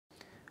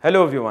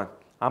Hello everyone,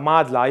 I'm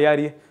Adel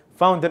Ayari,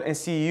 founder and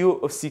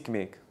CEO of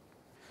SeekMake.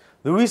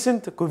 The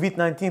recent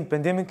COVID-19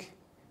 pandemic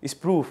is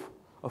proof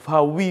of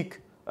how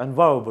weak and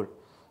vulnerable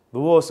the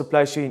world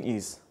supply chain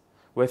is,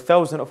 with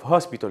thousands of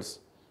hospitals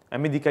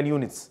and medical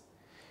units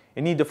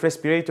in need of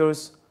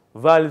respirators,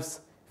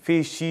 valves,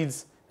 face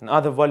shields, and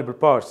other valuable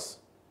parts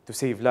to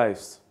save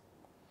lives.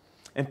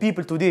 And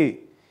people today,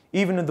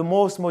 even in the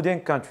most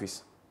modern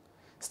countries,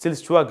 still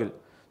struggle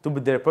to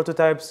build their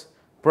prototypes,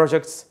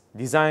 projects,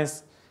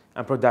 designs,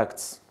 and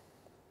products.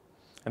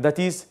 And that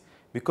is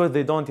because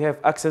they don't have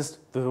access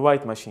to the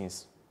right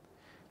machines.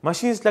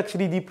 Machines like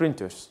 3D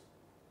printers,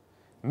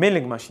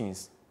 milling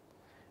machines,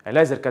 and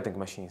laser cutting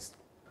machines.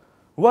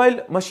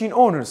 While machine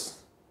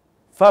owners,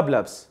 Fab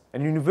Labs,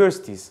 and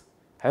universities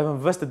have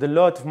invested a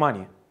lot of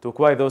money to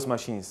acquire those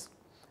machines,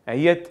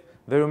 and yet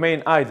they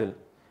remain idle,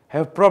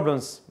 have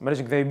problems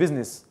managing their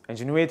business and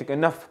generating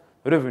enough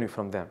revenue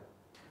from them.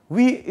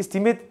 We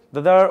estimate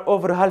that there are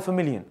over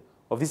 500,000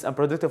 of these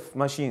unproductive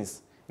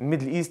machines in the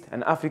Middle East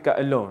and Africa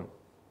alone.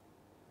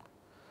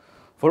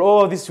 For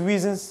all these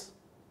reasons,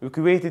 we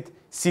created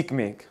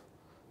SeekMake,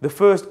 the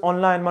first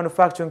online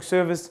manufacturing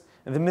service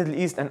in the Middle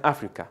East and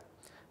Africa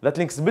that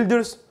links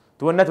builders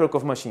to a network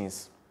of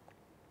machines.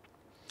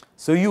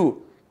 So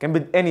you can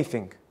build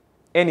anything,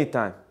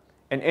 anytime,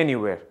 and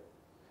anywhere,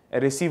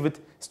 and receive it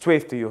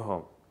straight to your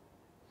home.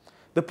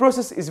 The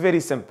process is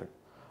very simple.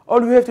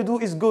 All you have to do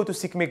is go to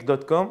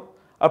SeekMake.com,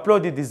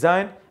 upload your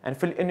design, and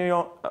fill in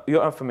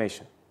your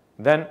information.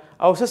 Then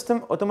our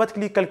system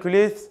automatically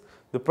calculates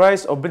the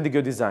price of building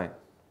your design.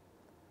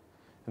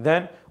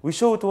 Then we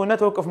show it to a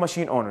network of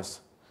machine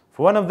owners,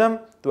 for one of them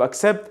to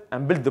accept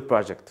and build the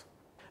project.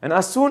 And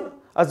as soon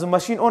as the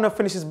machine owner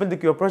finishes building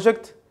your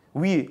project,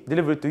 we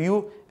deliver it to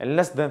you in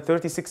less than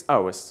 36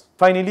 hours.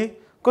 Finally,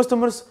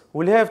 customers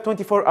will have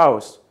 24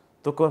 hours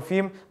to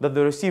confirm that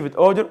the received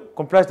order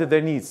complies with their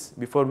needs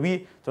before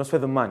we transfer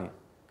the money.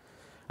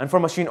 And for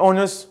machine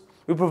owners,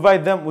 we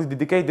provide them with a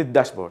dedicated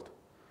dashboard,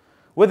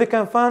 where they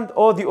can find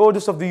all the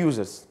orders of the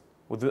users,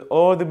 with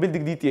all the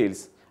building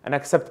details, and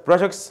accept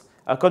projects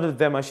according to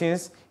their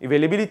machines'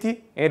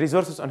 availability and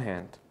resources on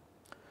hand.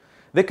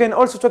 They can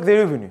also track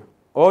their revenue,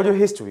 order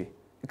history,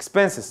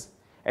 expenses,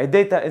 and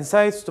data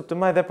insights to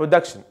optimize their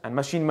production and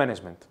machine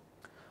management.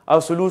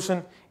 Our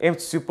solution aims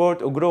to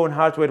support a growing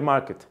hardware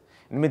market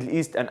in the Middle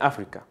East and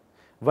Africa,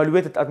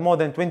 valuated at more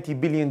than $20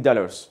 billion,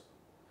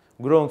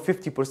 growing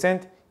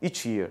 50%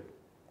 each year.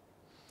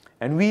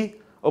 And we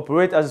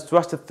operate as a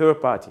trusted third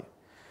party,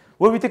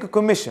 where we take a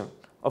commission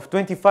of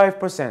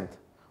 25%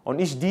 on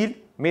each deal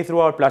made through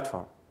our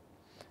platform.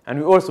 And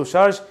we also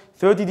charge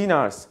 30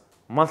 dinars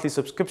monthly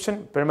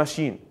subscription per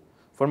machine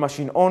for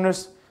machine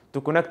owners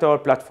to connect to our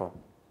platform.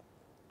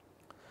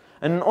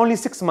 And in only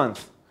 6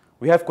 months,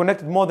 we have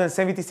connected more than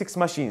 76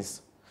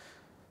 machines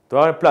to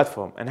our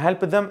platform and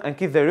helped them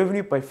increase their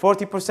revenue by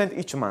 40%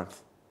 each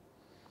month.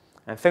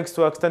 And thanks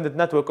to our extended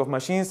network of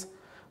machines,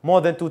 more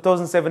than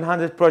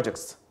 2,700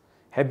 projects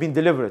have been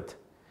delivered,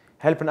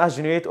 helping us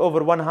generate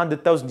over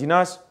 100,000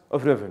 dinars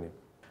of revenue.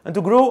 And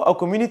to grow our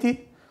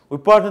community, we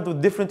partnered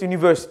with different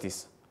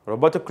universities,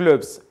 robotic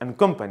clubs, and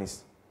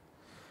companies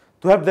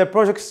to help their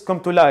projects come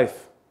to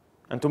life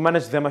and to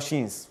manage their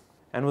machines.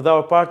 And with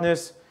our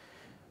partners,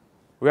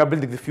 we are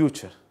building the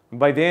future.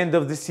 By the end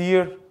of this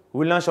year, we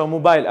will launch our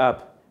mobile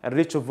app and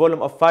reach a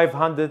volume of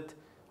 500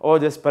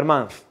 orders per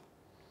month.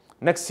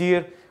 Next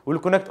year, we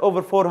will connect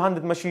over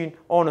 400 machine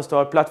owners to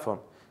our platform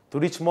to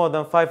reach more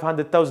than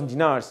 500,000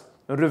 dinars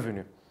in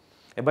revenue.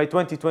 And by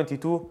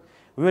 2022,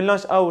 we will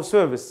launch our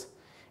service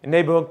in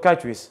neighboring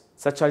countries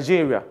such as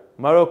Algeria,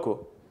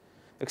 Morocco,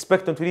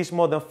 expecting to reach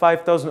more than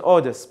 5,000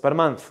 orders per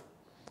month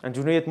and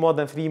generate more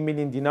than 3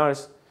 million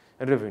dinars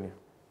in revenue.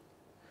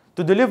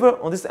 To deliver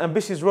on this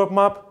ambitious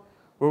roadmap,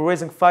 we're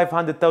raising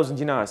 500,000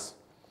 dinars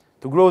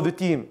to grow the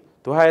team,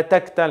 to hire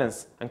tech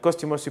talents and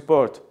customer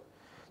support,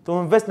 to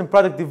invest in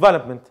product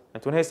development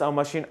and to enhance our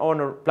machine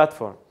owner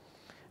platform,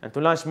 and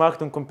to launch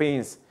marketing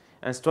campaigns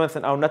and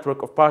strengthen our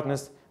network of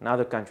partners in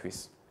other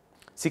countries.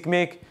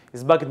 SeekMake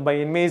is backed by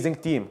an amazing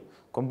team,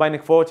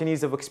 combining 14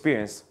 years of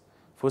experience,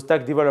 full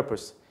stack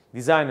developers,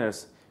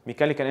 designers,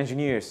 mechanical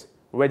engineers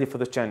ready for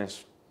the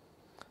challenge.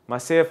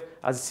 Myself,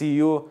 as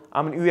CEO,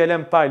 I'm an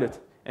ULM pilot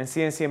and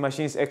CNC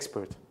machines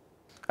expert.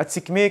 At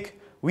SeekMake,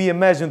 we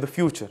imagine the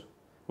future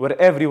where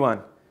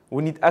everyone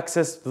will need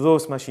access to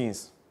those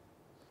machines.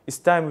 It's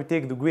time we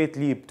take the great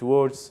leap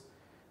towards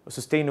a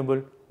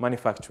sustainable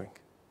manufacturing.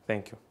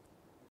 Thank you.